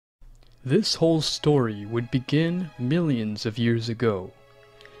This whole story would begin millions of years ago.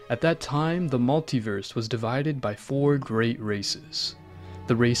 At that time, the multiverse was divided by four great races.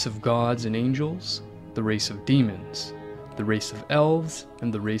 The race of gods and angels, the race of demons, the race of elves,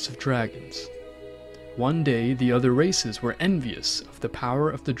 and the race of dragons. One day, the other races were envious of the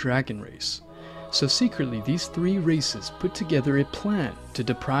power of the dragon race. So secretly, these three races put together a plan to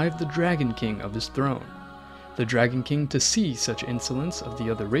deprive the Dragon King of his throne. The Dragon King, to see such insolence of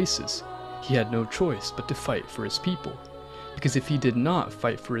the other races, he had no choice but to fight for his people, because if he did not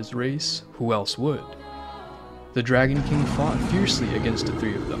fight for his race, who else would? The Dragon King fought fiercely against the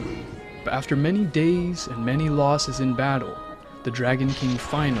three of them, but after many days and many losses in battle, the Dragon King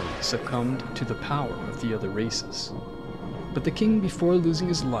finally succumbed to the power of the other races. But the king, before losing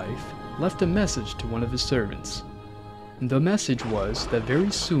his life, left a message to one of his servants. And the message was that very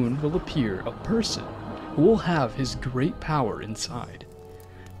soon will appear a person who will have his great power inside.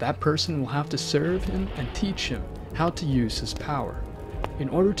 That person will have to serve him and teach him how to use his power, in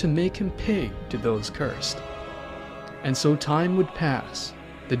order to make him pay to those cursed. And so time would pass.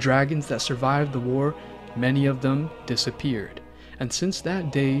 The dragons that survived the war, many of them disappeared, and since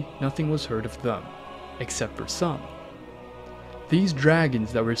that day nothing was heard of them, except for some. These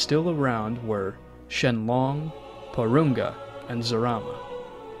dragons that were still around were Shenlong, Porunga, and Zarama.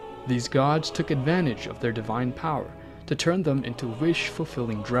 These gods took advantage of their divine power to turn them into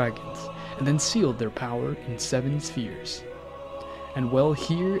wish-fulfilling dragons, and then sealed their power in 7 spheres. And well,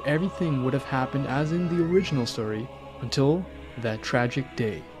 here everything would have happened as in the original story until that tragic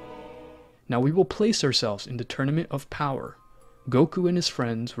day. Now we will place ourselves in the Tournament of Power. Goku and his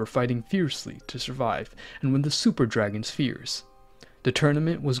friends were fighting fiercely to survive and win the Super Dragon spheres. The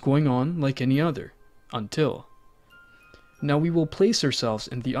tournament was going on like any other, until... Now we will place ourselves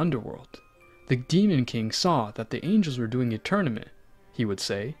in the underworld. The Demon King saw that the angels were doing a tournament. He would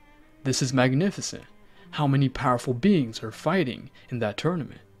say, "This is magnificent. How many powerful beings are fighting in that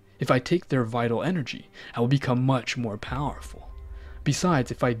tournament? If I take their vital energy, I will become much more powerful.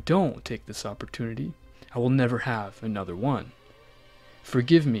 Besides, if I don't take this opportunity, I will never have another one.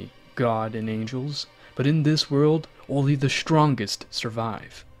 Forgive me, God and angels, but in this world, only the strongest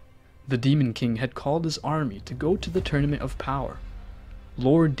survive." The Demon King had called his army to go to the Tournament of Power.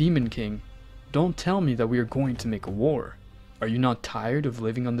 "Lord Demon King, don't tell me that we are going to make a war. Are you not tired of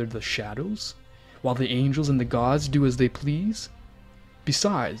living under the shadows, while the angels and the gods do as they please?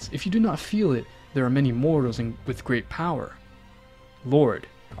 Besides, if you do not feel it, there are many mortals with great power. Lord,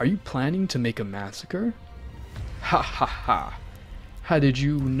 are you planning to make a massacre?" "Ha ha ha! How did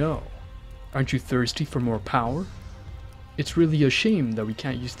you know? Aren't you thirsty for more power? It's really a shame that we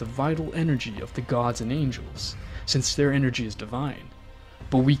can't use the vital energy of the gods and angels, since their energy is divine.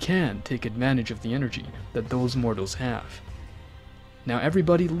 But we can take advantage of the energy that those mortals have. Now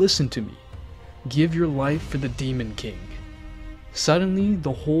everybody listen to me. Give your life for the Demon King." Suddenly,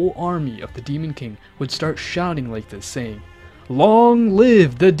 the whole army of the Demon King would start shouting like this, saying, "Long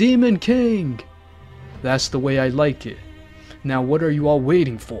live the Demon King!" That's the way I like it. Now what are you all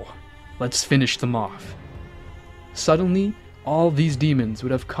waiting for? Let's finish them off. Suddenly, all these demons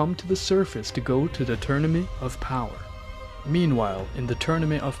would have come to the surface to go to the Tournament of Power. Meanwhile, in the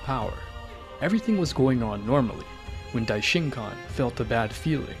Tournament of Power, everything was going on normally when Daishinkan felt a bad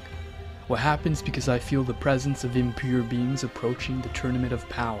feeling. What happens because I feel the presence of impure beings approaching the Tournament of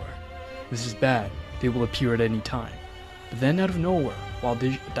Power? This is bad, they will appear at any time. But then out of nowhere, while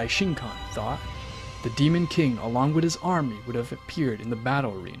Daishinkan thought, the Demon King along with his army would have appeared in the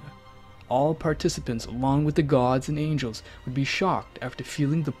battle arena. All participants along with the gods and angels would be shocked after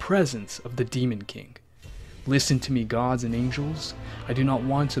feeling the presence of the Demon King. Listen to me, gods and angels. I do not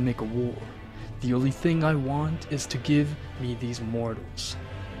want to make a war. The only thing I want is to give me these mortals,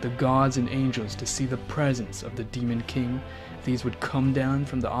 the gods and angels, to see the presence of the Demon King. These would come down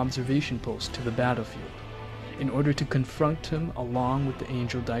from the observation post to the battlefield, in order to confront him along with the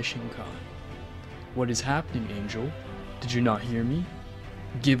angel Daishinkan. What is happening, angel? Did you not hear me?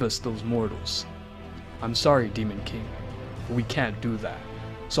 Give us those mortals. I'm sorry, Demon King, but we can't do that.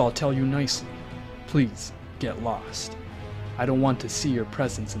 So I'll tell you nicely. Please, get lost. I don't want to see your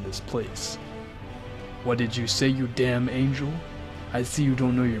presence in this place. What did you say, you damn angel? I see you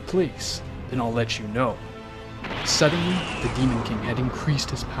don't know your place. Then I'll let you know. Suddenly, the Demon King had increased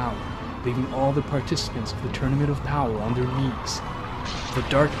his power, leaving all the participants of the Tournament of Power on their knees. The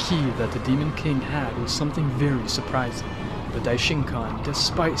dark key that the Demon King had was something very surprising. But Daishinkan,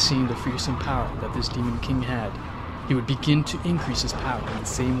 despite seeing the fearsome power that this Demon King had, he would begin to increase his power in the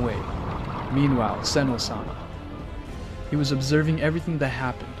same way. Meanwhile, Seno-sama, he was observing everything that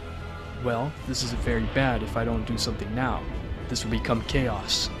happened. Well, this is very bad if I don't do something now. This will become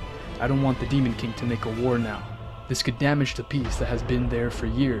chaos. I don't want the Demon King to make a war now. This could damage the peace that has been there for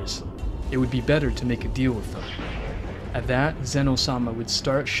years. It would be better to make a deal with them. At that, Zeno-sama would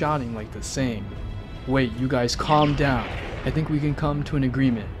start shouting like this, saying, "Wait, you guys calm down. I think we can come to an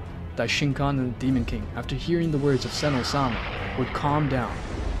agreement." Daishinkan and the Demon King, after hearing the words of Zeno-sama, would calm down.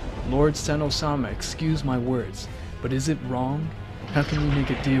 "Lord Zeno-sama, excuse my words, but is it wrong? How can we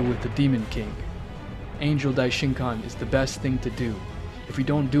make a deal with the Demon King? Angel Daishinkan is the best thing to do. If we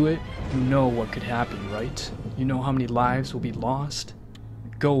don't do it, you know what could happen, right? You know how many lives will be lost?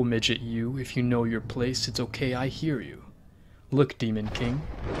 Go, midget you, if you know your place, it's okay, I hear you. Look, Demon King,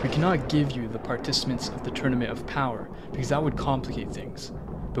 we cannot give you the participants of the Tournament of Power, because that would complicate things,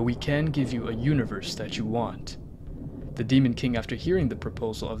 but we can give you a universe that you want." The Demon King, after hearing the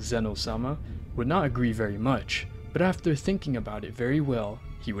proposal of Zeno-sama, would not agree very much, but after thinking about it very well,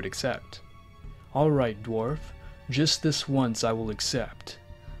 he would accept. "Alright, dwarf, just this once I will accept.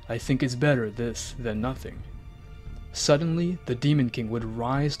 I think it's better this than nothing." Suddenly, the Demon King would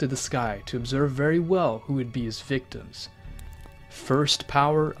rise to the sky to observe very well who would be his victims. "First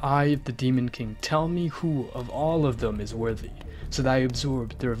power, eye of the Demon King, tell me who of all of them is worthy, so that I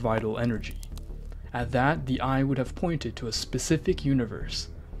absorb their vital energy." At that, the eye would have pointed to a specific universe.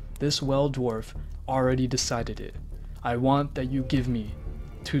 This well dwarf already decided it. "I want that you give me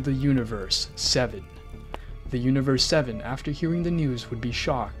to the universe 7. The universe 7, after hearing the news, would be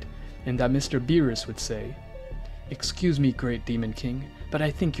shocked, and that Mr. Beerus would say, "Excuse me, great Demon King, but I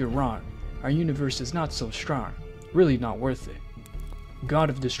think you're wrong. Our universe is not so strong. Really not worth it. God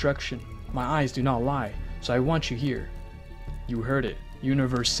of destruction, my eyes do not lie, so I want you here." You heard it.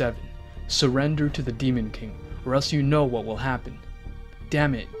 Universe 7. Surrender to the Demon King, or else you know what will happen.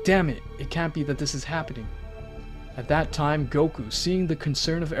 Damn it, it can't be that this is happening. At that time, Goku, seeing the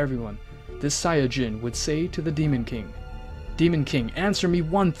concern of everyone, this Saiyajin would say to the Demon King, "Demon King, answer me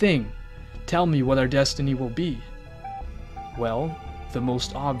one thing. Tell me what our destiny will be." Well, the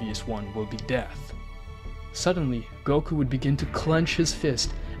most obvious one will be death. Suddenly, Goku would begin to clench his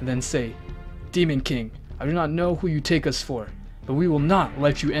fist and then say, "Demon King, I do not know who you take us for, but we will not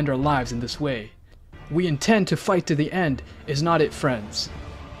let you end our lives in this way. We intend to fight to the end, is not it, friends?"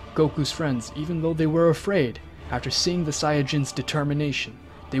 Goku's friends, even though they were afraid, after seeing the Saiyajin's determination,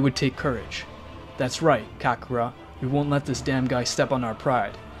 they would take courage. "That's right, Kakarot, we won't let this damn guy step on our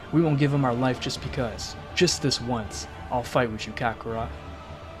pride. We won't give him our life just because. Just this once. I'll fight with you, Kakarot."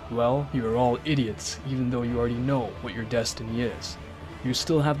 Well, you are all idiots, even though you already know what your destiny is. You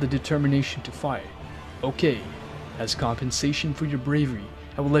still have the determination to fight. Okay, as compensation for your bravery,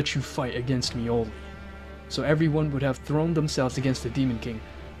 I will let you fight against me only. So everyone would have thrown themselves against the Demon King,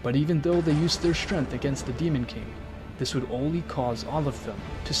 but even though they used their strength against the Demon King, this would only cause all of them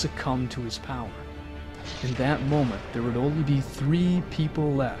to succumb to his power. In that moment, there would only be 3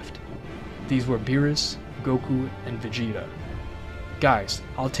 people left. These were Beerus, Goku, and Vegeta. "Guys,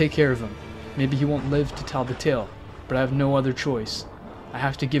 I'll take care of him. Maybe he won't live to tell the tale, but I have no other choice. I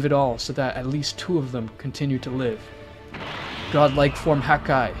have to give it all so that at least 2 of them continue to live. Godlike form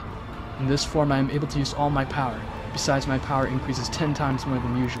Hakai. In this form I am able to use all my power. Besides, my power increases 10 times more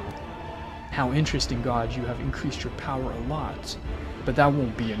than usual." How interesting, God, you have increased your power a lot. But that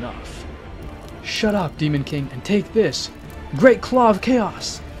won't be enough. "Shut up, Demon King, and take this! Great Claw of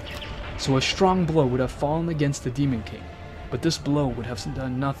Chaos!" So a strong blow would have fallen against the Demon King, but this blow would have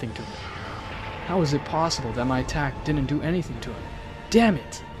done nothing to him. How is it possible that my attack didn't do anything to him? Damn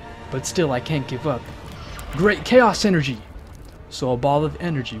it! But still, I can't give up. Great Chaos Energy! So a ball of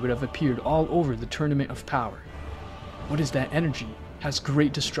energy would have appeared all over the Tournament of Power. What is that energy? Has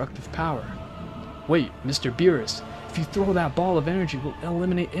great destructive power. Wait, Mr. Beerus, if you throw that ball of energy, it will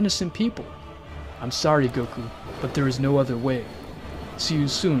eliminate innocent people. I'm sorry, Goku, but there is no other way. See you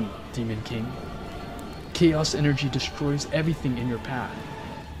soon, Demon King. Chaos energy destroys everything in your path.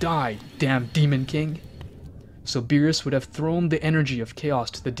 Die, damn Demon King! So Beerus would have thrown the energy of chaos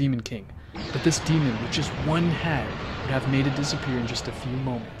to the Demon King, but this demon with just one head would have made it disappear in just a few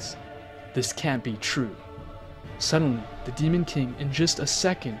moments. This can't be true. Suddenly, the Demon King in just a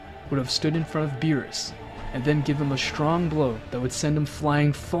second would have stood in front of Beerus, and then give him a strong blow that would send him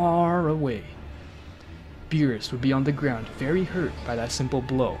flying far away. Beerus would be on the ground, very hurt by that simple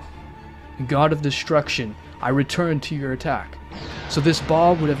blow. God of Destruction, I return to your attack. So this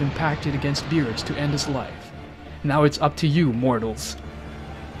ball would have impacted against Beerus to end his life. Now it's up to you, mortals.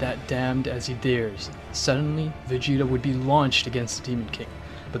 That damned as he dares. Suddenly, Vegeta would be launched against the Demon King,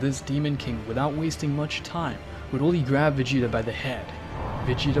 but this Demon King, without wasting much time, would only grab Vegeta by the head.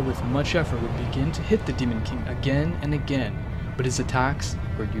 Vegeta with much effort would begin to hit the Demon King again and again, but his attacks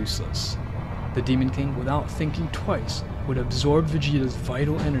were useless. The Demon King, without thinking twice, would absorb Vegeta's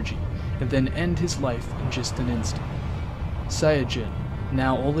vital energy and then end his life in just an instant. Saiyajin,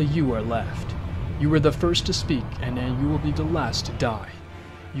 now only you are left. You were the first to speak, and now you will be the last to die.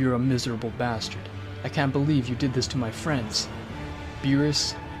 You're a miserable bastard. I can't believe you did this to my friends.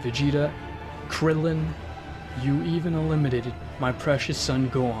 Beerus, Vegeta, Krillin, you even eliminated my precious son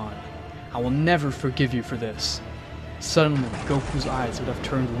Gohan. I will never forgive you for this. Suddenly, Goku's eyes would have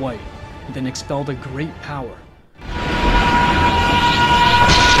turned white, and then expelled a great power.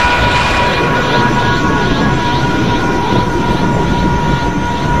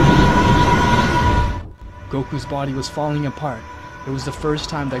 Goku's body was falling apart. It was the first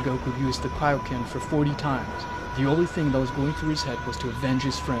time that Goku used the Kaioken for 40 times. The only thing that was going through his head was to avenge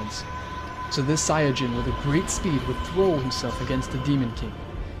his friends. So this Saiyajin with a great speed would throw himself against the Demon King,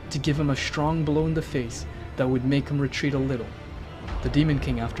 to give him a strong blow in the face that would make him retreat a little. The Demon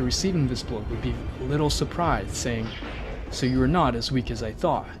King, after receiving this blow, would be a little surprised, saying, "So you are not as weak as I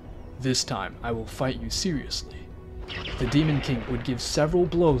thought. This time I will fight you seriously." The Demon King would give several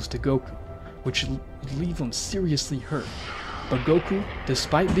blows to Goku, which would leave him seriously hurt. But Goku,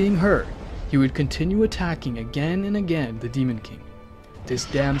 despite being hurt, he would continue attacking again and again the Demon King. This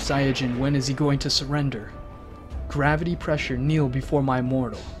damn Saiyajin, when is he going to surrender? Gravity pressure, kneel before my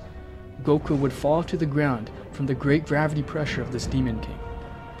mortal. Goku would fall to the ground from the great gravity pressure of this Demon King.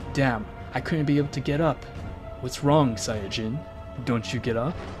 Damn, I couldn't be able to get up. What's wrong, Saiyajin? Don't you get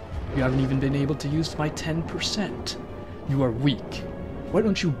up? You haven't even been able to use my 10%. You are weak. Why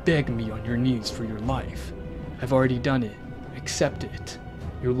don't you beg me on your knees for your life? I've already done it. Accept it.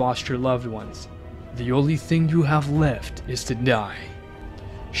 You lost your loved ones. The only thing you have left is to die.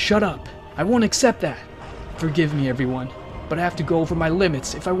 Shut up! I won't accept that! Forgive me, everyone, but I have to go over my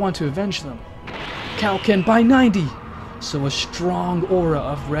limits if I want to avenge them. Kaioken by 90! So a strong aura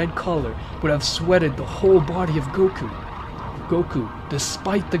of red color would have sweated the whole body of Goku. Goku,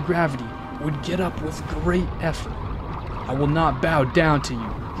 despite the gravity, would get up with great effort. I will not bow down to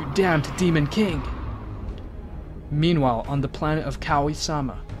you, you damned Demon King! Meanwhile, on the planet of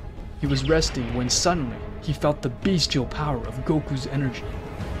Kaoi-sama, he was resting when suddenly he felt the bestial power of Goku's energy.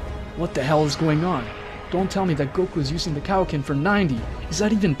 What the hell is going on? Don't tell me that Goku is using the Kaioken for 90. Is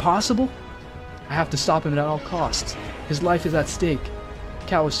that even possible? I have to stop him at all costs. His life is at stake.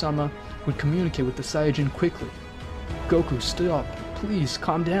 Kaoi-sama would communicate with the Saiyajin quickly. Goku, stop. Please,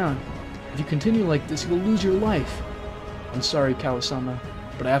 calm down. If you continue like this, you will lose your life. I'm sorry, Kaoi-sama,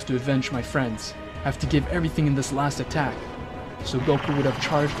 but I have to avenge my friends. I have to give everything in this last attack. So Goku would have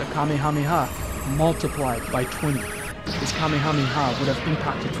charged a Kamehameha multiplied by 20. This Kamehameha would have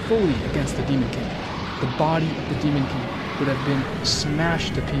impacted fully against the Demon King. The body of the Demon King would have been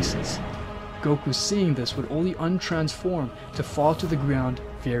smashed to pieces. Goku, seeing this, would only untransform to fall to the ground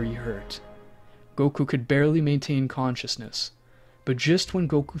very hurt. Goku could barely maintain consciousness. But just when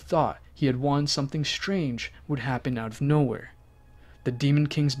Goku thought he had won, something strange would happen out of nowhere. The Demon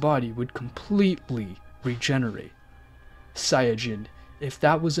King's body would completely regenerate. Saiyajin, if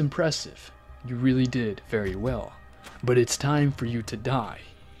that was impressive, you really did very well. But it's time for you to die.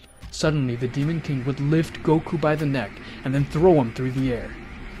 Suddenly, the Demon King would lift Goku by the neck and then throw him through the air,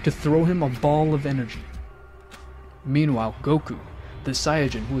 to throw him a ball of energy. Meanwhile, Goku, the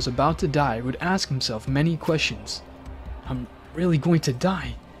Saiyajin who was about to die, would ask himself many questions. I'm really going to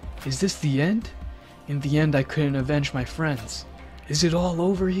die? Is this the end? In the end, I couldn't avenge my friends. Is it all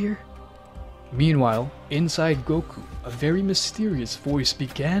over here? Meanwhile, inside Goku, a very mysterious voice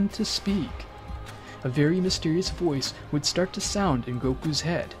began to speak. A very mysterious voice would start to sound in Goku's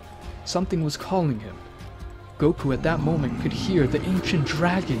head. Something was calling him. Goku at that moment could hear the ancient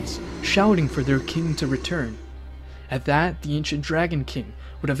dragons shouting for their king to return. At that, the ancient dragon king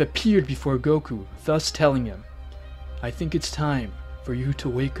would have appeared before Goku, thus telling him, I think it's time for you to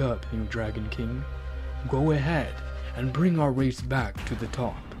wake up, new Dragon King. Go ahead and bring our race back to the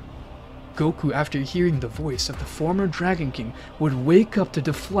top. Goku, after hearing the voice of the former Dragon King, would wake up to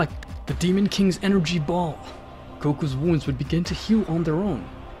deflect the Demon King's energy ball. Goku's wounds would begin to heal on their own.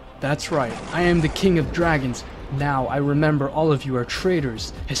 That's right, I am the King of Dragons. Now I remember all of you are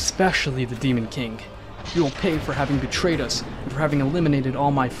traitors, especially the Demon King. You will pay for having betrayed us and for having eliminated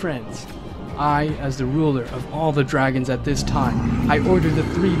all my friends. I, as the ruler of all the dragons at this time, I order the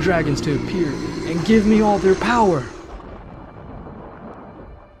 3 dragons to appear and give me all their power.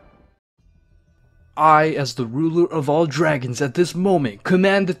 I, as the ruler of all dragons at this moment,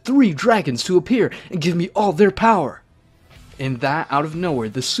 command the 3 dragons to appear and give me all their power. In that, out of nowhere,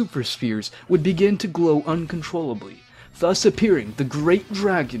 the super spheres would begin to glow uncontrollably, thus appearing the great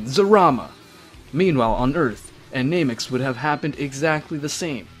dragon Zarama. Meanwhile, on Earth, and Namex would have happened exactly the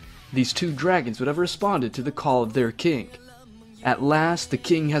same. these two dragons would have responded to the call of their king. At last, the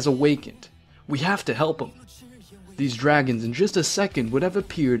king has awakened. We have to help him. These dragons in just a second would have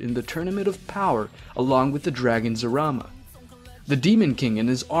appeared in the tournament of power along with the dragon Zarama. The Demon King and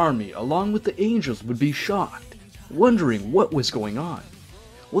his army along with the angels would be shocked, wondering what was going on.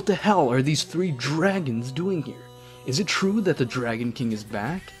 What the hell are these three dragons doing here? Is it true that the Dragon King is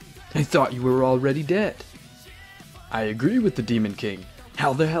back? I thought you were already dead. I agree with the Demon King.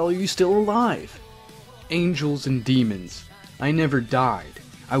 How the hell are you still alive? Angels and demons. I never died.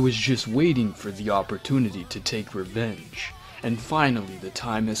 I was just waiting for the opportunity to take revenge. And finally the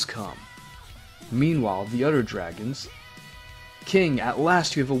time has come. Meanwhile, the other dragons. King, at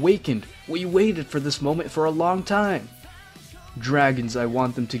last you have awakened. We waited for this moment for a long time. Dragons, I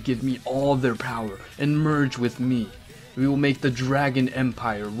want them to give me all their power and merge with me. We will make the Dragon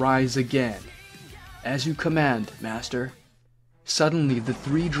Empire rise again. As you command, Master. Suddenly, the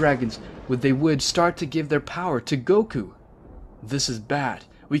three dragons would start to give their power to Goku. This is bad.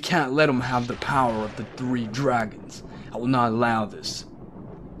 We can't let him have the power of the three dragons. I will not allow this.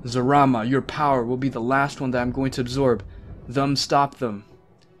 Zarama, your power will be the last one that I'm going to absorb. Stop them.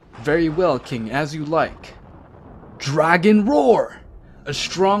 Very well, King, as you like. Dragon Roar! A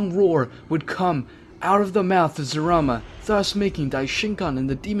strong roar would come out of the mouth of Zarama, thus making Daishinkan and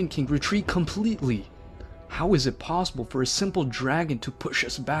the Demon King retreat completely. How is it possible for a simple dragon to push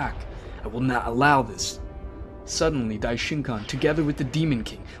us back? I will not allow this. Suddenly, Daishinkan, together with the Demon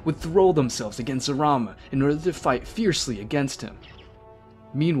King, would throw themselves against Zarama in order to fight fiercely against him.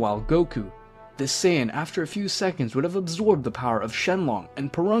 Meanwhile, Goku, this Saiyan, after a few seconds, would have absorbed the power of Shenlong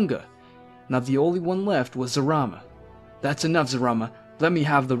and Porunga. Now the only one left was Zarama. That's enough, Zarama. Let me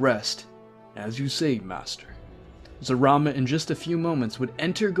have the rest. As you say, Master. Zarama in just a few moments would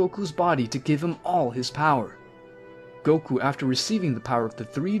enter Goku's body to give him all his power. Goku, after receiving the power of the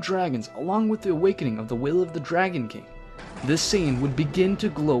three dragons along with the awakening of the will of the Dragon King, this Saiyan would begin to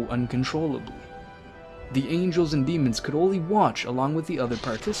glow uncontrollably. The angels and demons could only watch along with the other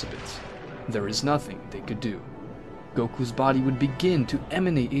participants. There is nothing they could do. Goku's body would begin to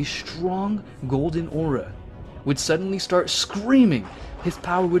emanate a strong golden aura, would suddenly start screaming. His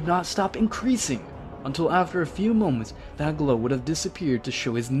power would not stop increasing until after a few moments that glow would have disappeared to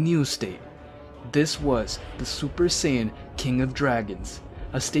show his new state. This was the Super Saiyan King of Dragons,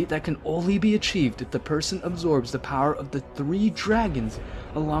 a state that can only be achieved if the person absorbs the power of the three dragons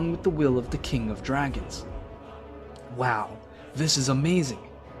along with the will of the King of Dragons. Wow, this is amazing.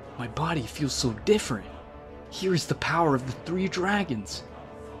 My body feels so different. Here is the power of the three dragons.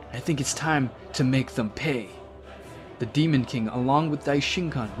 I think it's time to make them pay. The Demon King along with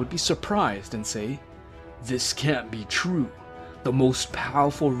Daishinkan would be surprised and say, "This can't be true. The most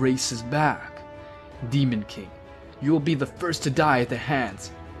powerful race is back." Demon King, you will be the first to die at the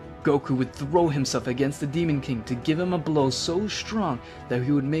hands. Goku would throw himself against the Demon King to give him a blow so strong that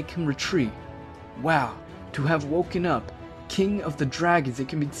he would make him retreat. Wow, to have woken up King of the Dragons, it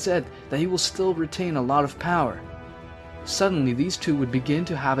can be said that he will still retain a lot of power. Suddenly, these two would begin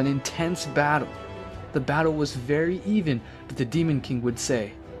to have an intense battle. The battle was very even, but the Demon King would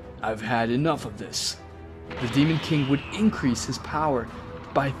say, "I've had enough of this." The Demon King would increase his power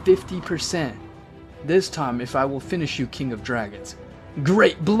by 50%. This time, if I will finish you, King of Dragons.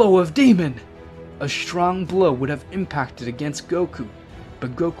 Great blow of demon! A strong blow would have impacted against Goku,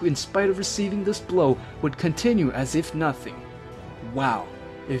 but Goku, in spite of receiving this blow, would continue as if nothing. Wow,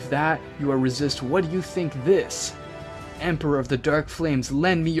 if that you are resist, what do you think this? Emperor of the Dark Flames,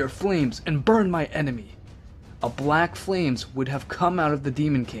 lend me your flames and burn my enemy. A black flames would have come out of the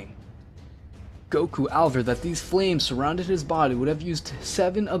Demon King. Goku, Alver, that these flames surrounded his body, would have used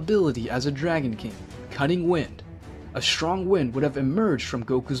 7 ability as a Dragon King, Cutting Wind. A strong wind would have emerged from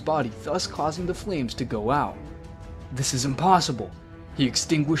Goku's body, thus causing the flames to go out. This is impossible. He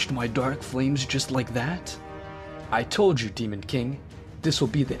extinguished my dark flames just like that? I told you, Demon King, this will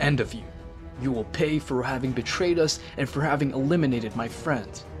be the end of you. You will pay for having betrayed us and for having eliminated my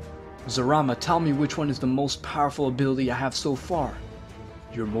friends. Zarama, tell me which one is the most powerful ability I have so far.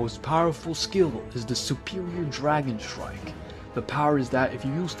 Your most powerful skill is the Superior Dragon Strike. The power is that if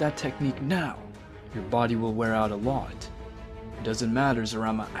you use that technique now, your body will wear out a lot. It doesn't matter,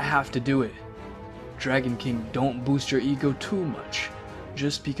 Zarama, I have to do it. Dragon King, don't boost your ego too much,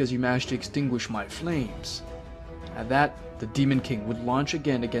 just because you managed to extinguish my flames. At that, the Demon King would launch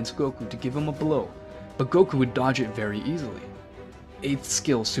again against Goku to give him a blow, but Goku would dodge it very easily. 8th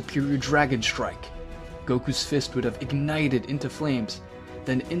skill, Superior Dragon Strike. Goku's fist would have ignited into flames,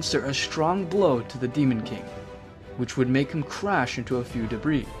 then insert a strong blow to the Demon King, which would make him crash into a few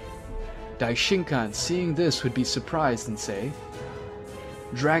debris. Daishinkan, seeing this, would be surprised and say,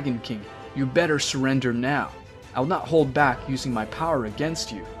 Dragon King, you better surrender now. I will not hold back using my power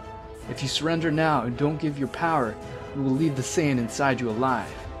against you. If you surrender now and don't give your power, we will leave the Saiyan inside you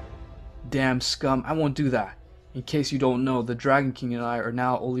alive. Damn scum, I won't do that. In case you don't know, the Dragon King and I are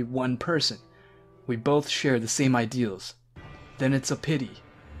now only one person. We both share the same ideals. Then it's a pity.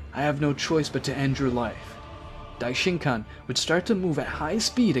 I have no choice but to end your life. Daishinkan would start to move at high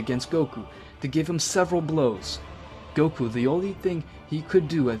speed against Goku to give him several blows. Goku, the only thing he could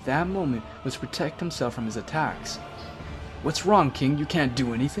do at that moment was protect himself from his attacks. What's wrong, King? You can't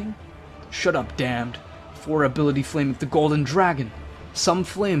do anything? Shut up, damned. 4 ability flame of the Golden Dragon. Some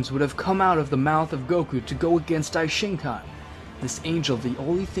flames would have come out of the mouth of Goku to go against Daishinkan. This angel, the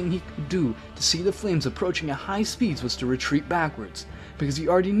only thing he could do to see the flames approaching at high speeds was to retreat backwards, because he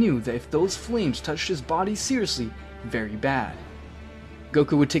already knew that if those flames touched his body seriously, very bad.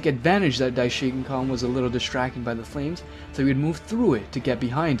 Goku would take advantage that Daishinkan was a little distracted by the flames, so he would move through it to get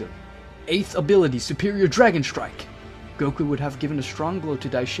behind him. 8th ability, Superior Dragon Strike. Goku would have given a strong blow to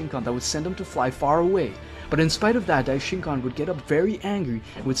Daishinkan that would send him to fly far away, but in spite of that, Daishinkan would get up very angry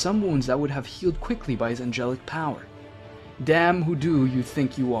with some wounds that would have healed quickly by his angelic power. Damn, who do you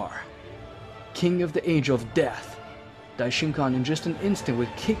think you are? King of the Age of Death. Daishinkan in just an instant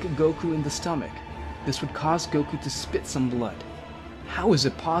would kick Goku in the stomach. This would cause Goku to spit some blood. How is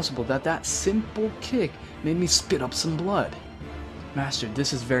it possible that that simple kick made me spit up some blood? Master,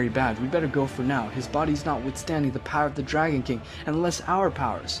 this is very bad. We better go for now. His body's not withstanding the power of the Dragon King, and less our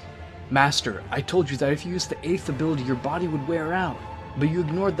powers. Master, I told you that if you used the 8th ability, your body would wear out. But you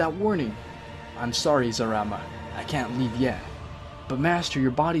ignored that warning. I'm sorry, Zarama. I can't leave yet. But Master,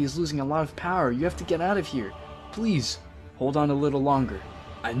 your body is losing a lot of power. You have to get out of here. Please, hold on a little longer.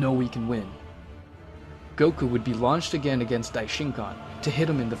 I know we can win. Goku would be launched again against Daishinkan to hit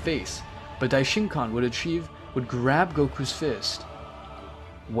him in the face, but Daishinkan would grab Goku's fist.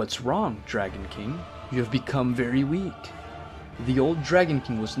 What's wrong, Dragon King? You have become very weak. The old Dragon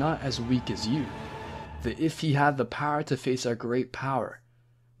King was not as weak as you. If he had the power to face our great power.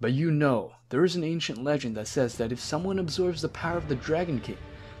 But you know, there is an ancient legend that says that if someone absorbs the power of the Dragon King,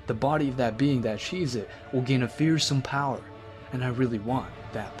 the body of that being that achieves it will gain a fearsome power, and I really want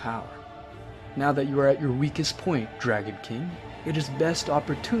that power. Now that you are at your weakest point, Dragon King, it is best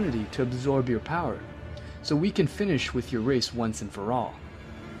opportunity to absorb your power, so we can finish with your race once and for all.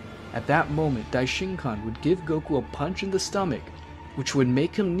 At that moment, Daishinkan would give Goku a punch in the stomach, which would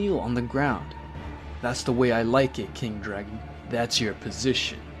make him kneel on the ground. That's the way I like it, King Dragon. That's your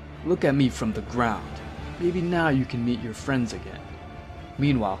position. Look at me from the ground. Maybe now you can meet your friends again.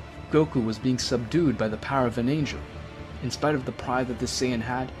 Meanwhile, Goku was being subdued by the power of an angel. In spite of the pride that this Saiyan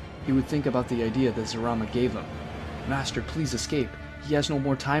had, he would think about the idea that Zarama gave him. Master, please escape. He has no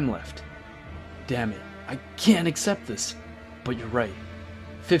more time left. Damn it, I can't accept this. But you're right.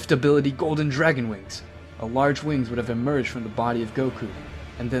 5th ability, Golden Dragon Wings. A large wings would have emerged from the body of Goku,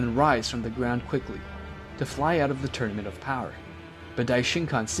 and then rise from the ground quickly, to fly out of the tournament of power. But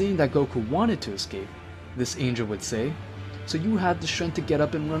Daishinkan, seeing that Goku wanted to escape, this angel would say, "So you had the strength to get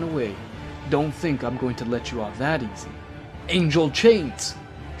up and run away. Don't think I'm going to let you off that easy." Angel Chains!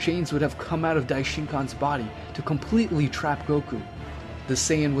 Chains would have come out of Daishinkan's body to completely trap Goku. The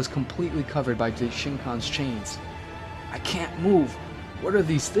Saiyan was completely covered by Daishinkan's chains. I can't move. What are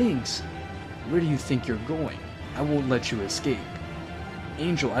these things? Where do you think you're going? I won't let you escape.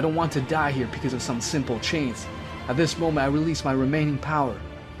 Angel, I don't want to die here because of some simple chains. At this moment, I release my remaining power.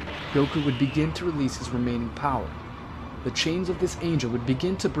 Goku would begin to release his remaining power. The chains of this angel would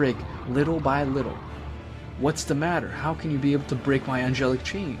begin to break little by little. What's the matter? How can you be able to break my angelic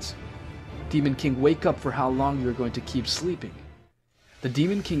chains? Demon King, wake up, for how long you're going to keep sleeping. The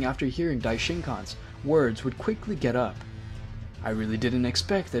Demon King, after hearing Daishinkan's words, would quickly get up. I really didn't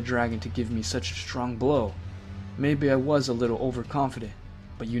expect that dragon to give me such a strong blow. Maybe I was a little overconfident,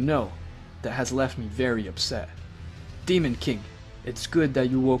 but you know, that has left me very upset. Demon King, it's good that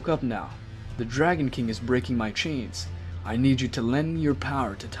you woke up now. The Dragon King is breaking my chains. I need you to lend me your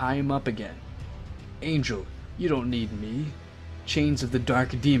power to tie him up again. Angel, you don't need me. Chains of the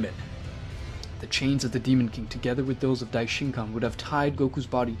Dark Demon. The chains of the Demon King, together with those of Daishinkan, would have tied Goku's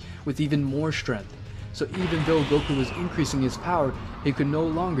body with even more strength. So even though Goku was increasing his power, he could no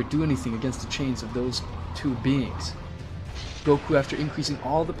longer do anything against the chains of those two beings. Goku, after increasing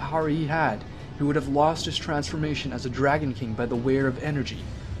all the power he had, he would have lost his transformation as a Dragon King by the wear of energy,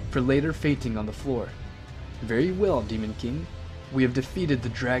 for later fainting on the floor. Very well, Demon King. We have defeated the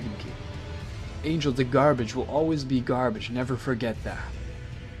Dragon King. Angel, the garbage will always be garbage, never forget that.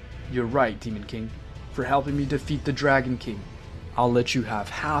 You're right, Demon King. For helping me defeat the Dragon King, I'll let you have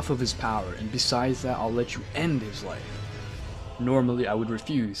half of his power, and besides that, I'll let you end his life. Normally I would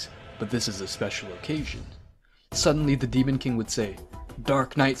refuse, but this is a special occasion. Suddenly the Demon King would say,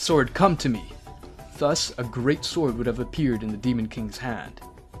 "Dark Knight sword, come to me!" Thus, a great sword would have appeared in the Demon King's hand.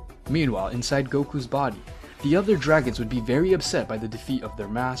 Meanwhile, inside Goku's body, the other dragons would be very upset by the defeat of their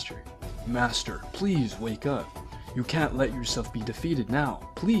master. "Master, please wake up. You can't let yourself be defeated now,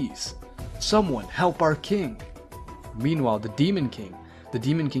 please. Someone help our king." Meanwhile, the Demon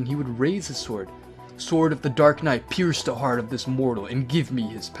King, he would raise his sword. "Sword of the Dark Knight, pierce the heart of this mortal and give me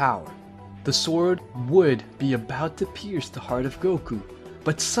his power." The sword would be about to pierce the heart of Goku,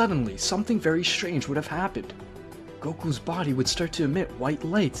 but suddenly something very strange would have happened. Goku's body would start to emit white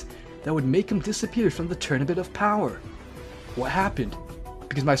lights that would make him disappear from the tournament of power. What happened?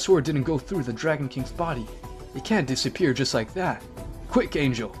 Because my sword didn't go through the Dragon King's body. It can't disappear just like that. Quick,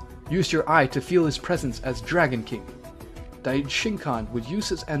 Angel! Use your eye to feel his presence as Dragon King. Daishinkan would use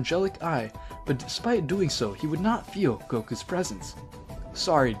his angelic eye, but despite doing so, he would not feel Goku's presence.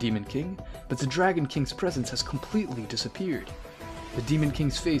 "Sorry, Demon King, but the Dragon King's presence has completely disappeared." The Demon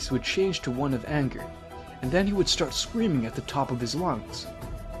King's face would change to one of anger, and then he would start screaming at the top of his lungs.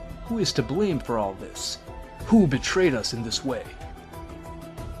 Who is to blame for all this? Who betrayed us in this way?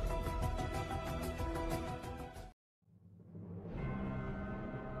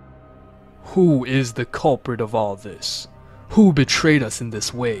 Who is the culprit of all this? Who betrayed us in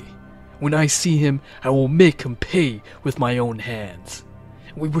this way? When I see him, I will make him pay with my own hands.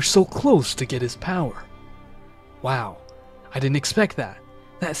 We were so close to get his power. Wow, I didn't expect that.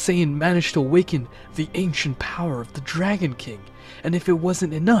 That Saiyan managed to awaken the ancient power of the Dragon King, and if it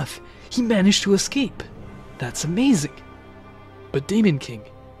wasn't enough, he managed to escape. That's amazing. But Demon King,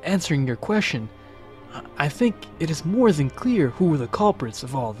 answering your question, I think it is more than clear who were the culprits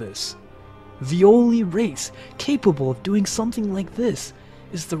of all this. The only race capable of doing something like this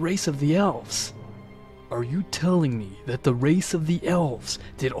is the race of the elves. Are you telling me that the race of the elves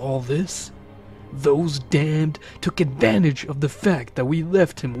did all this? Those damned took advantage of the fact that we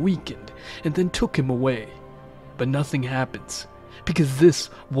left him weakened and then took him away. But nothing happens, because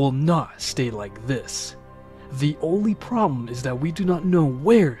this will not stay like this. The only problem is that we do not know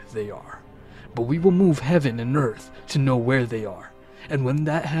where they are, but we will move heaven and earth to know where they are. And when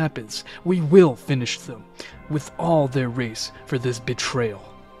that happens, we will finish them with all their race for this betrayal.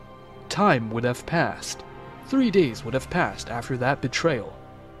 Time would have passed. 3 days would have passed after that betrayal.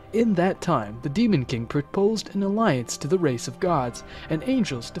 In that time, the Demon King proposed an alliance to the race of gods and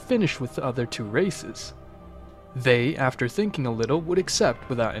angels to finish with the other two races. They, after thinking a little, would accept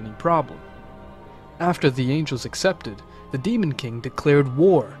without any problem. After the angels accepted, the Demon King declared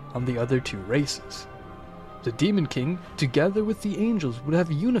war on the other two races. The Demon King, together with the angels, would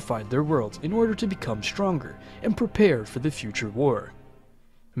have unified their worlds in order to become stronger and prepared for the future war.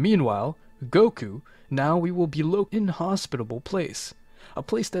 Meanwhile, Goku, now we will be located in an inhospitable place, a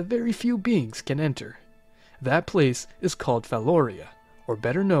place that very few beings can enter. That place is called Faloria, or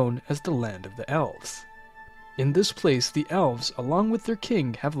better known as the Land of the Elves. In this place, the elves, along with their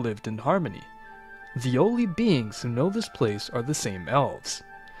king, have lived in harmony. The only beings who know this place are the same elves.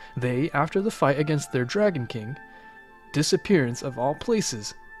 They, after the fight against their Dragon King, disappearance of all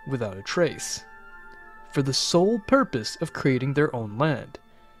places without a trace, for the sole purpose of creating their own land.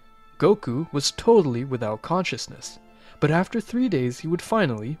 Goku was totally without consciousness, but after 3 days he would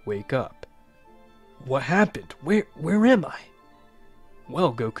finally wake up. What happened? Where am I?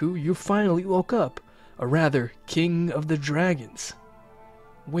 Well, Goku, you finally woke up, or rather, King of the Dragons.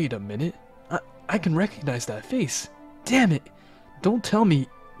 Wait a minute, I can recognize that face. Damn it! Don't tell me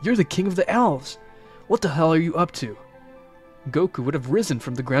you're the King of the Elves. What the hell are you up to? Goku would have risen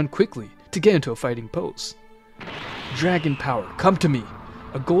from the ground quickly to get into a fighting pose. Dragon power, come to me!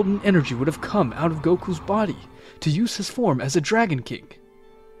 A golden energy would have come out of Goku's body to use his form as a Dragon King.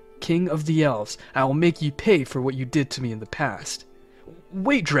 King of the Elves, I will make you pay for what you did to me in the past.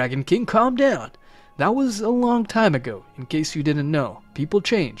 Wait, Dragon King, calm down. That was a long time ago, in case you didn't know. People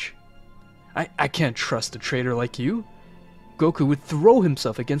change. I can't trust a traitor like you. Goku would throw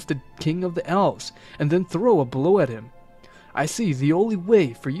himself against the King of the Elves, and then throw a blow at him. I see the only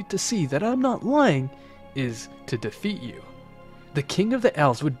way for you to see that I'm not lying is to defeat you. The King of the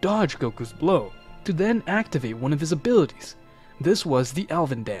Elves would dodge Goku's blow, to then activate one of his abilities. This was the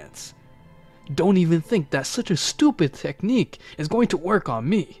Elven Dance. Don't even think that such a stupid technique is going to work on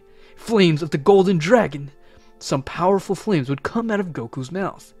me. Flames of the Golden Dragon! Some powerful flames would come out of Goku's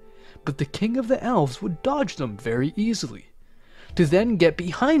mouth, but the King of the Elves would dodge them very easily, to then get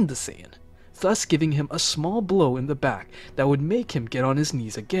behind the Saiyan, thus giving him a small blow in the back that would make him get on his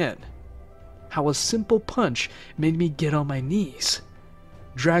knees again. How a simple punch made me get on my knees.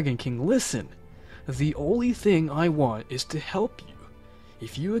 Dragon King, listen! The only thing I want is to help you.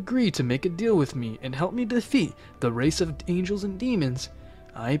 If you agree to make a deal with me and help me defeat the race of angels and demons,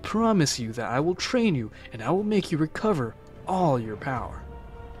 I promise you that I will train you and I will make you recover all your power.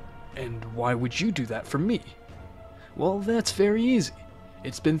 And why would you do that for me? Well, that's very easy.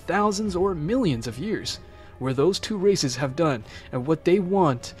 It's been thousands or millions of years where those two races have done and what they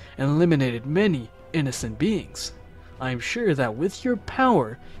want and eliminated many innocent beings. I'm sure that with your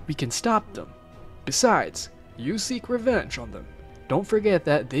power, we can stop them. Besides, you seek revenge on them. Don't forget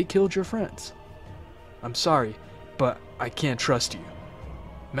that they killed your friends. I'm sorry, but I can't trust you.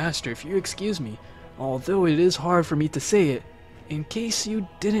 Master, if you excuse me, although it is hard for me to say it, in case you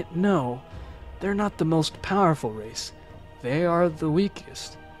didn't know, they're not the most powerful race. They are the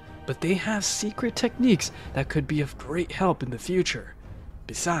weakest. But they have secret techniques that could be of great help in the future.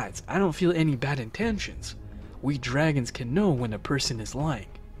 Besides, I don't feel any bad intentions. We dragons can know when a person is lying.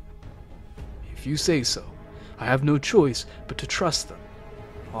 If you say so, I have no choice but to trust them.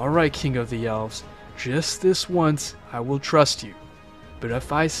 Alright, King of the Elves, just this once I will trust you. But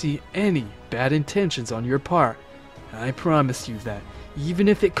if I see any bad intentions on your part, I promise you that, even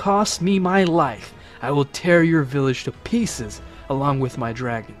if it costs me my life, I will tear your village to pieces along with my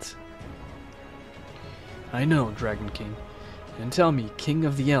dragons. I know, Dragon King. And tell me, King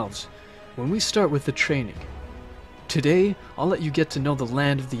of the Elves, when we start with the training. Today, I'll let you get to know the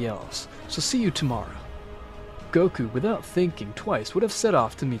land of the elves, so see you tomorrow. Goku, without thinking twice, would have set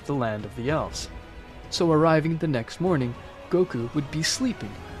off to meet the land of the elves. So arriving the next morning, Goku would be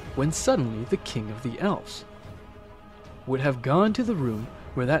sleeping, when suddenly the King of the Elves would have gone to the room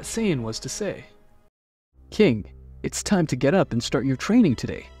where that Saiyan was to say, "King, it's time to get up and start your training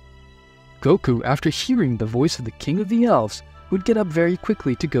today." Goku, after hearing the voice of the King of the Elves, would get up very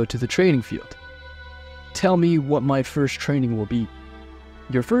quickly to go to the training field. "Tell me what my first training will be."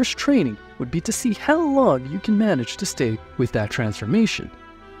 "Your first training would be to see how long you can manage to stay with that transformation.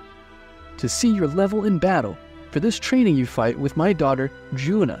 To see your level in battle, for this training you fight with my daughter,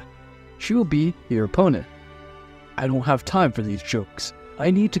 Juna. She will be your opponent." "I don't have time for these jokes. I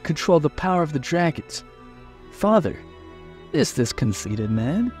need to control the power of the dragons." "Father, is this conceited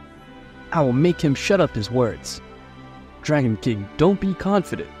man? I will make him shut up his words." "Dragon King, don't be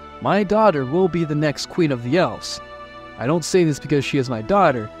confident. My daughter will be the next queen of the elves. I don't say this because she is my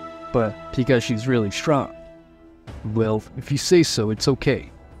daughter, but because she's really strong." "Well, if you say so, it's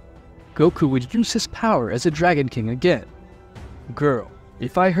okay." Goku would use his power as a Dragon King again. "Girl,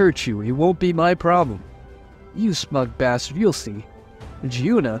 if I hurt you, it won't be my problem." "You smug bastard, you'll see."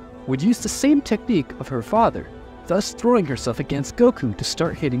 Juna would use the same technique of her father, thus throwing herself against Goku to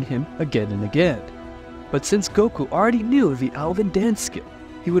start hitting him again and again. But since Goku already knew the Elven dance skill,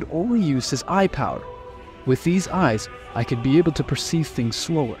 he would only use his eye power. "With these eyes, I could be able to perceive things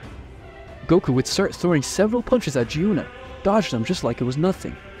slower." Goku would start throwing several punches at Juna, dodge them just like it was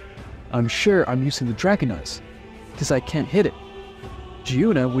nothing. "I'm sure I'm using the Dragon Eyes, because I can't hit it."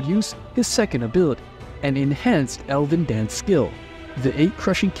 Juna would use his second ability, an enhanced Elven dance skill, the 8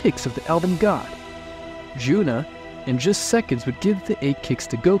 crushing kicks of the Elven God. Juna, in just seconds, would give the 8 kicks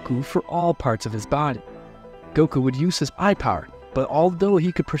to Goku for all parts of his body. Goku would use his eye power, but although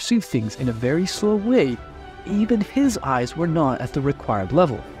he could perceive things in a very slow way, even his eyes were not at the required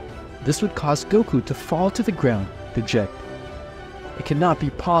level. This would cause Goku to fall to the ground, dejected. "It cannot be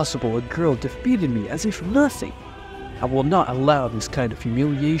possible a girl defeated me as if nothing. I will not allow this kind of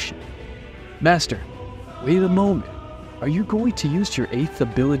humiliation." "Master, wait a moment. Are you going to use your 8th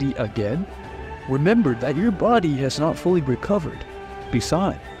ability again? Remember that your body has not fully recovered.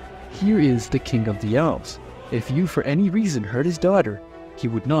 Besides, here is the King of the Elves. If you for any reason hurt his daughter, he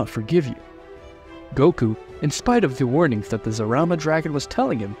would not forgive you." Goku, in spite of the warnings that the Zarama dragon was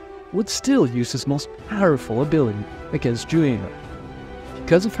telling him, would still use his most powerful ability against Juna.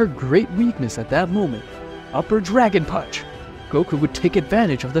 Because of her great weakness at that moment, Upper Dragon Punch, Goku would take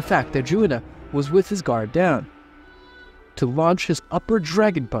advantage of the fact that Juna was with his guard down to launch his Upper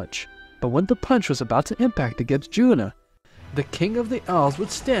Dragon Punch. But when the punch was about to impact against Juna, the King of the Elves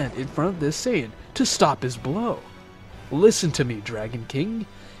would stand in front of this Saiyan to stop his blow. "Listen to me, Dragon King.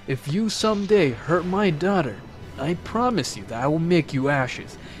 If you someday hurt my daughter, I promise you that I will make you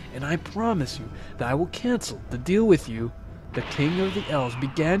ashes, and I promise you that I will cancel the deal with you." The King of the Elves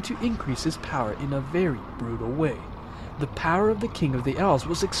began to increase his power in a very brutal way. The power of the King of the Elves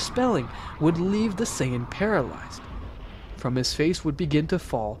was expelling, would leave the Saiyan paralyzed. From his face would begin to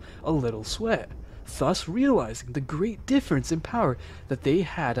fall a little sweat, thus realizing the great difference in power that they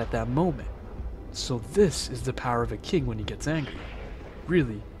had at that moment. So this is the power of a king when he gets angry.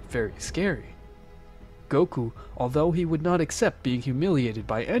 Really very scary. Goku, although he would not accept being humiliated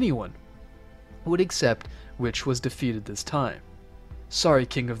by anyone, would accept which was defeated this time. Sorry,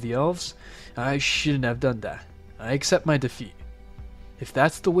 King of the Elves, I shouldn't have done that. I accept my defeat. If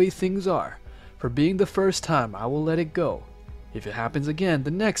that's the way things are, for being the first time, I will let it go. If it happens again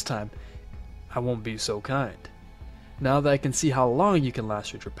the next time, I won't be so kind. Now that I can see how long you can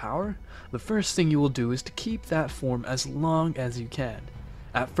last with your power, the first thing you will do is to keep that form as long as you can.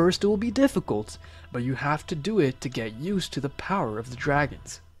 At first it will be difficult, but you have to do it to get used to the power of the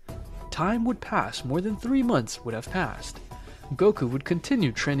dragons. Time would pass, more than 3 months would have passed. Goku would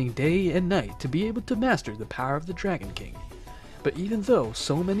continue training day and night to be able to master the power of the Dragon King. But even though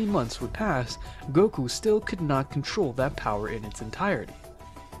so many months would pass, Goku still could not control that power in its entirety.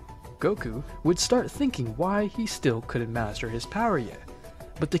 Goku would start thinking why he still couldn't master his power yet,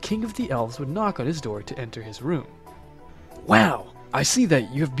 but the King of the Elves would knock on his door to enter his room. Wow, I see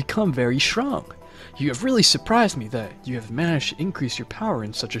that you have become very strong. You have really surprised me that you have managed to increase your power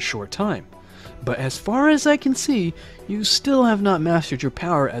in such a short time. But as far as I can see, you still have not mastered your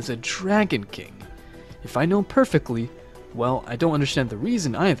power as a Dragon King. If I know perfectly, well, I don't understand the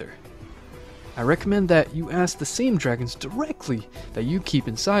reason either. I recommend that you ask the same dragons directly that you keep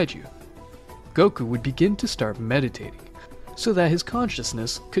inside you. Goku would begin to start meditating, so that his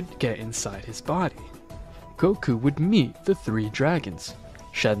consciousness could get inside his body. Goku would meet the 3 dragons,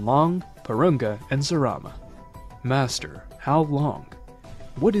 Shenlong, Porunga, and Zurama. Master, how long?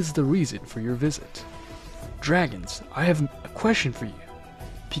 What is the reason for your visit? Dragons, I have a question for you,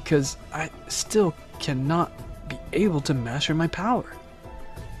 because I still cannot be able to master my power.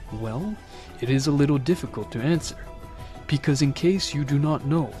 Well, it is a little difficult to answer, because in case you do not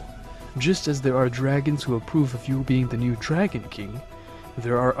know, just as there are dragons who approve of you being the new Dragon King,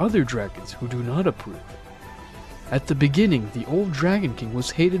 there are other dragons who do not approve. At the beginning, the old Dragon King was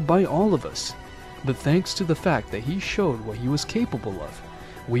hated by all of us, but thanks to the fact that he showed what he was capable of,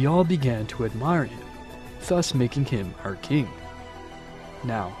 we all began to admire him, thus making him our king.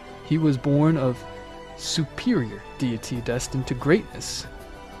 Now, he was born of superior deity destined to greatness,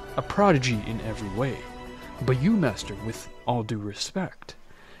 a prodigy in every way. But you, Master, with all due respect,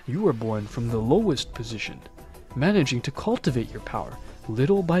 you were born from the lowest position, managing to cultivate your power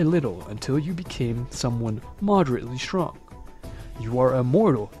little by little until you became someone moderately strong. You are a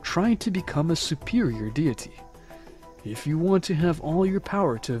mortal trying to become a superior deity. If you want to have all your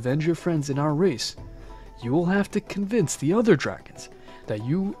power to avenge your friends in our race, you will have to convince the other dragons that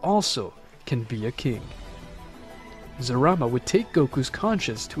you also can be a king. Zurama would take Goku's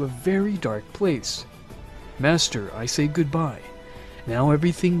conscience to a very dark place. Master, I say goodbye. Now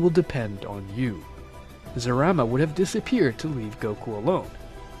everything will depend on you. Zurama would have disappeared to leave Goku alone.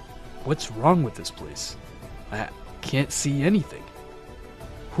 What's wrong with this place? I can't see anything.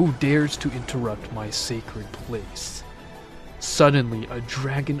 Who dares to interrupt my sacred place? Suddenly, a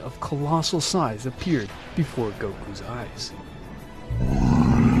dragon of colossal size appeared before Goku's eyes.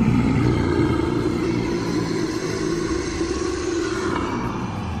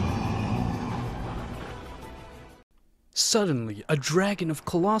 Suddenly, a dragon of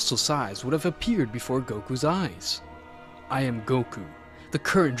colossal size would have appeared before Goku's eyes. I am Goku, the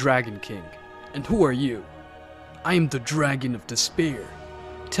current Dragon King. And who are you? I am the Dragon of Despair.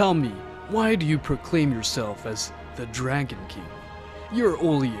 Tell me, why do you proclaim yourself as the Dragon King? You're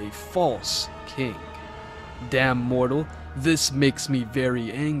only a false king. Damn mortal, this makes me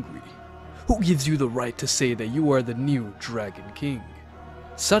very angry. Who gives you the right to say that you are the new Dragon King?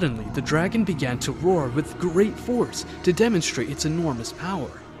 Suddenly, the dragon began to roar with great force to demonstrate its enormous power.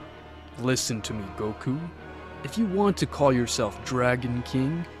 Listen to me, Goku. If you want to call yourself Dragon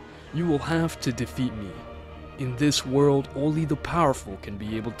King, you will have to defeat me. In this world, only the powerful can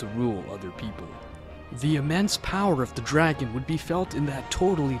be able to rule other people. The immense power of the dragon would be felt in that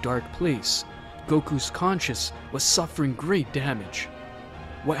totally dark place. Goku's conscience was suffering great damage.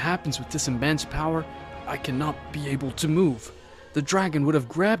 What happens with this immense power? I cannot be able to move. The dragon would have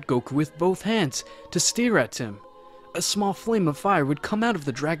grabbed Goku with both hands to stare at him. A small flame of fire would come out of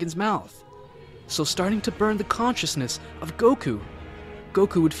the dragon's mouth, so starting to burn the consciousness of Goku.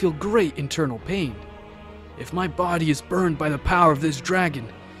 Goku would feel great internal pain. If my body is burned by the power of this dragon,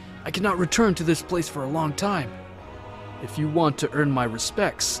 I cannot return to this place for a long time. If you want to earn my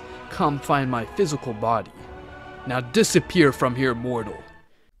respects, come find my physical body. Now disappear from here, mortal.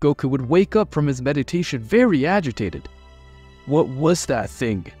 Goku would wake up from his meditation very agitated. What was that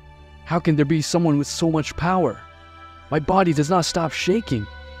thing? How can there be someone with so much power? My body does not stop shaking.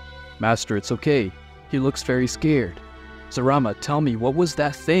 Master, it's okay. He looks very scared. Zurama, tell me, what was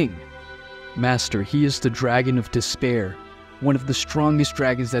that thing? Master, he is the Dragon of Despair, one of the strongest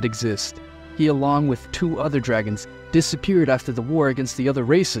dragons that exist. He, along with 2 other dragons, disappeared after the war against the other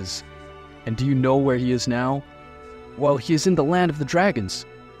races. And do you know where he is now? Well, he is in the land of the dragons.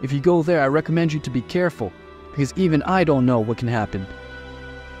 If you go there, I recommend you to be careful, because even I don't know what can happen.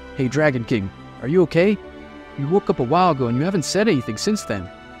 Hey, Dragon King, are you okay? You woke up a while ago and you haven't said anything since then.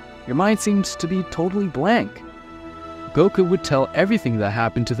 Your mind seems to be totally blank. Goku would tell everything that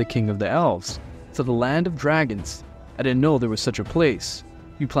happened to the King of the Elves, to the land of dragons. I didn't know there was such a place.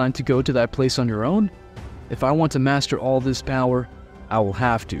 You plan to go to that place on your own? If I want to master all this power, I will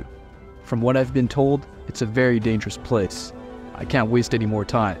have to. From what I've been told, it's a very dangerous place. I can't waste any more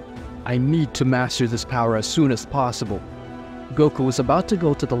time. I need to master this power as soon as possible. Goku was about to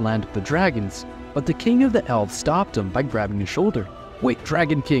go to the land of the dragons, but the King of the Elves stopped him by grabbing his shoulder. Wait,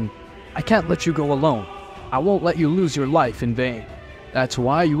 Dragon King, I can't let you go alone. I won't let you lose your life in vain. That's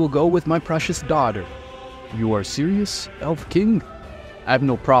why you will go with my precious daughter. You are serious, Elf King? I have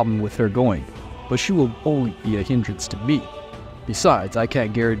no problem with her going, but she will only be a hindrance to me. Besides, I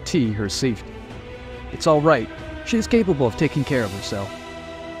can't guarantee her safety. It's all right. She is capable of taking care of herself.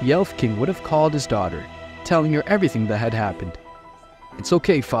 The Elf King would have called his daughter, telling her everything that had happened. It's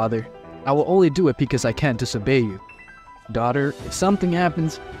okay, Father. I will only do it because I can't disobey you. Daughter, if something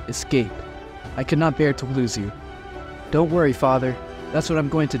happens, escape. I cannot bear to lose you. Don't worry, Father. That's what I'm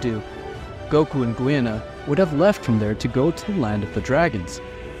going to do. Goku and Guina would have left from there to go to the land of the dragons.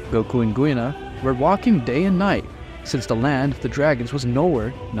 Goku and Guina were walking day and night, since the land of the dragons was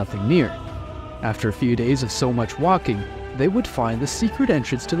nowhere, nothing near. After a few days of so much walking, they would find the secret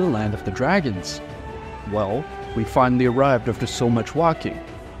entrance to the land of the dragons. Well, we finally arrived after so much walking.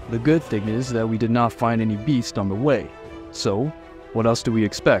 The good thing is that we did not find any beast on the way. So, what else do we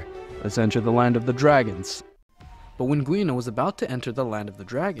expect? Let's enter the land of the dragons. But when Guina was about to enter the land of the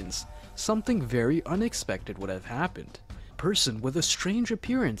dragons, something very unexpected would have happened. A person with a strange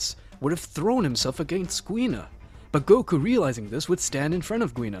appearance would have thrown himself against Guina. But Goku, realizing this, would stand in front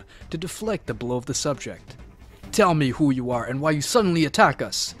of Guina to deflect the blow of the subject. Tell me who you are and why you suddenly attack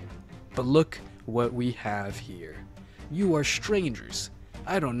us. But look what we have here. You are strangers.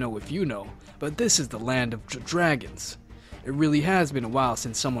 I don't know if you know, but this is the land of dragons. It really has been a while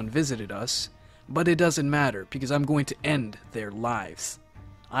since someone visited us, but it doesn't matter because I'm going to end their lives.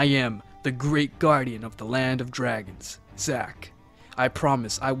 I am the great guardian of the land of dragons, Zack. I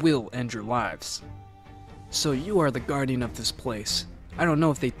promise I will end your lives. So you are the guardian of this place. I don't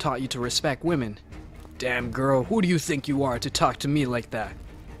know if they taught you to respect women. Damn girl, who do you think you are to talk to me like that?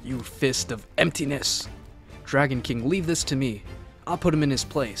 You fist of emptiness. Dragon King, leave this to me. I'll put him in his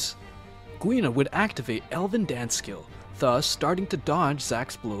place. Guina would activate Elven Dance skill, thus starting to dodge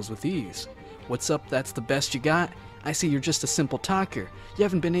Zack's blows with ease. What's up, that's the best you got? I see you're just a simple talker. You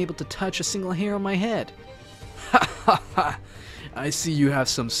haven't been able to touch a single hair on my head. Ha ha ha! I see you have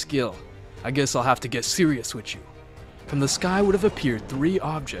some skill. I guess I'll have to get serious with you. From the sky would have appeared 3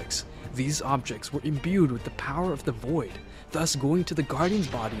 objects. These objects were imbued with the power of the void, thus going to the guardian's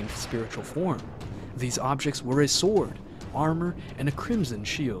body in spiritual form. These objects were a sword, armor, and a crimson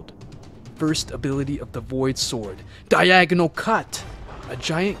shield. First ability of the void sword, diagonal cut. A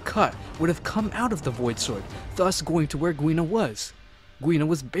giant cut would have come out of the void sword, thus going to where Guina was. Guina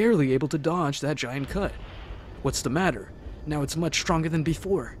was barely able to dodge that giant cut. What's the matter? Now it's much stronger than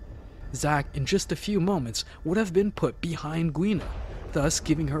before. Zack, in just a few moments, would have been put behind Guina, thus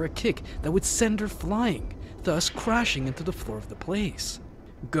giving her a kick that would send her flying, thus crashing into the floor of the place.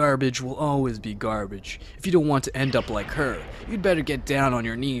 Garbage will always be garbage. If you don't want to end up like her, you'd better get down on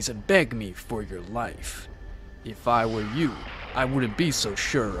your knees and beg me for your life. If I were you, I wouldn't be so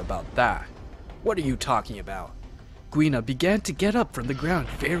sure about that. What are you talking about? Guina began to get up from the ground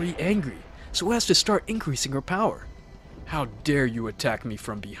very angry, so as to start increasing her power. How dare you attack me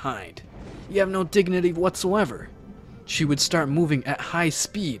from behind? You have no dignity whatsoever. She would start moving at high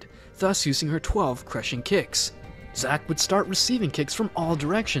speed, thus using her 12 crushing kicks. Zack would start receiving kicks from all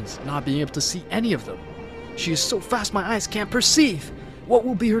directions, not being able to see any of them. She is so fast my eyes can't perceive. What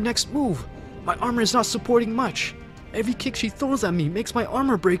will be her next move? My armor is not supporting much. Every kick she throws at me makes my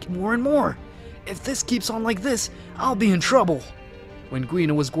armor break more and more. If this keeps on like this, I'll be in trouble. When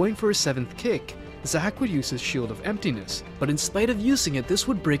Guina was going for her 7th kick, Zack would use his Shield of Emptiness, but in spite of using it, this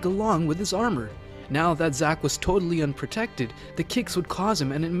would break along with his armor. Now that Zack was totally unprotected, the kicks would cause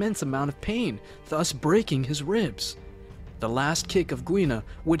him an immense amount of pain, thus breaking his ribs. The last kick of Guina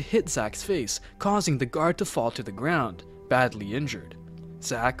would hit Zack's face, causing the guard to fall to the ground, badly injured.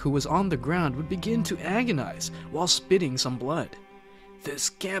 Zack, who was on the ground, would begin to agonize while spitting some blood. This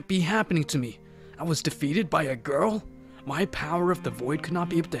can't be happening to me. I was defeated by a girl? My power of the void could not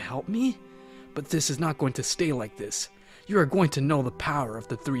be able to help me? But this is not going to stay like this. You are going to know the power of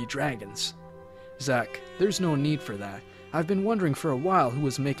the 3 dragons. Zack, there's no need for that. I've been wondering for a while who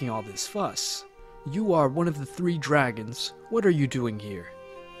was making all this fuss. You are one of the 3 dragons. What are you doing here?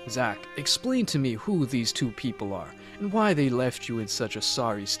 Zack, explain to me who these 2 people are, and why they left you in such a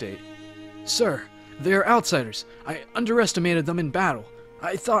sorry state. Sir, they are outsiders. I underestimated them in battle.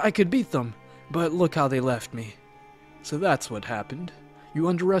 I thought I could beat them, but look how they left me. So that's what happened. You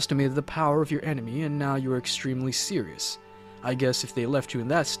underestimated the power of your enemy, and now you are extremely serious. I guess if they left you in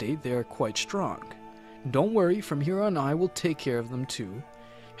that state, they are quite strong. Don't worry, from here on I will take care of them too.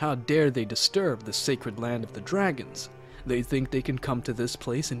 How dare they disturb the sacred land of the dragons? They think they can come to this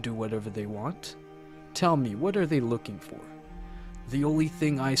place and do whatever they want? Tell me, what are they looking for? The only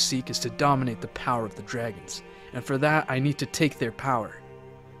thing I seek is to dominate the power of the dragons, and for that I need to take their power.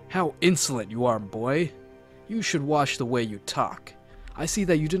 How insolent you are, boy! You should watch the way you talk. I see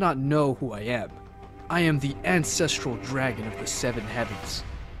that you do not know who I am. I am the ancestral dragon of the 7 heavens.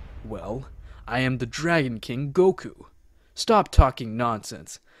 Well, I am the Dragon King Goku. Stop talking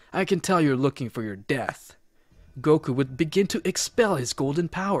nonsense. I can tell you're looking for your death. Goku would begin to expel his golden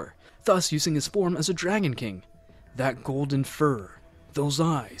power, thus using his form as a Dragon King. That golden fur, those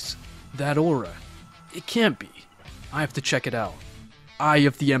eyes, that aura. It can't be. I have to check it out. Eye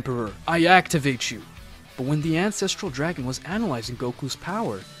of the Emperor, I activate you. But when the ancestral dragon was analyzing Goku's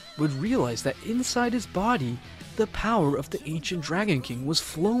power, would realize that inside his body, the power of the ancient Dragon King was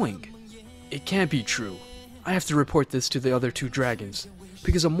flowing. It can't be true. I have to report this to the other 2 dragons,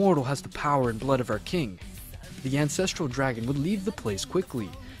 because a mortal has the power and blood of our king. The ancestral dragon would leave the place quickly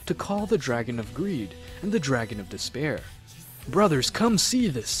to call the dragon of greed and the dragon of despair. Brothers, come see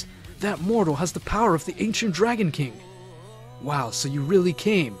this. That mortal has the power of the ancient Dragon King. Wow, so you really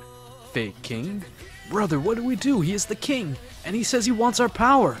came. Fake king? Brother, what do we do? He is the king, and he says he wants our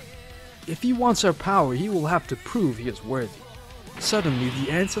power. If he wants our power, he will have to prove he is worthy. Suddenly,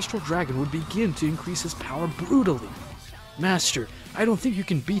 the ancestral dragon would begin to increase his power brutally. Master, I don't think you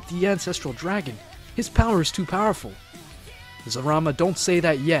can beat the ancestral dragon. His power is too powerful. Zarama, don't say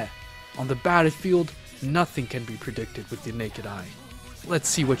that yet. On the battlefield, nothing can be predicted with the naked eye. Let's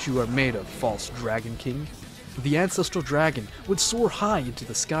see what you are made of, false Dragon King. The ancestral dragon would soar high into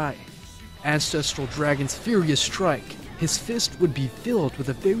the sky. Ancestral dragon's furious strike. His fist would be filled with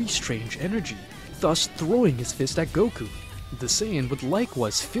a very strange energy, thus throwing his fist at Goku. The Saiyan would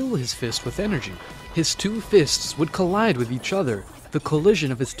likewise fill his fist with energy. His 2 fists would collide with each other. The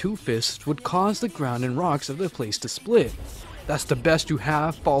collision of his 2 fists would cause the ground and rocks of the place to split. That's the best you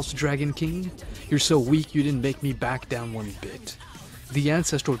have, false Dragon King? You're so weak you didn't make me back down one bit. The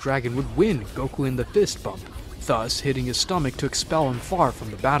ancestral dragon would win Goku in the fist bump, thus hitting his stomach to expel him far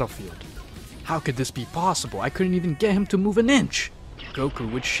from the battlefield. How could this be possible? I couldn't even get him to move an inch!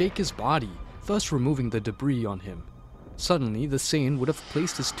 Goku would shake his body, thus removing the debris on him. Suddenly, the Saiyan would have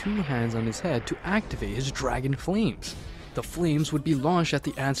placed his 2 hands on his head to activate his dragon flames. The flames would be launched at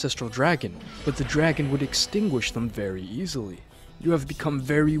the ancestral dragon, but the dragon would extinguish them very easily. You have become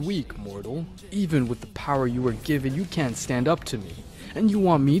very weak, mortal. Even with the power you were given, you can't stand up to me. And you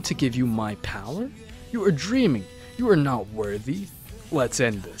want me to give you my power? You are dreaming. You are not worthy. Let's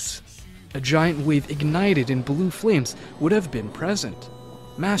end this. A giant wave ignited in blue flames would have been present.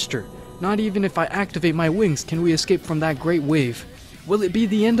 Master, not even if I activate my wings can we escape from that great wave. Will it be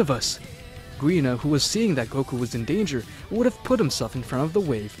the end of us? Grina, who was seeing that Goku was in danger, would have put himself in front of the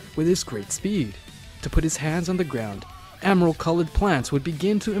wave with his great speed. To put his hands on the ground, emerald-colored plants would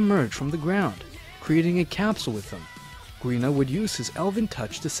begin to emerge from the ground, creating a capsule with them. Grina would use his elven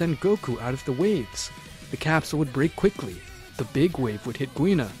touch to send Goku out of the waves. The capsule would break quickly. The big wave would hit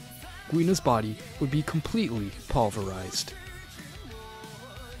Grina. Grina's body would be completely pulverized.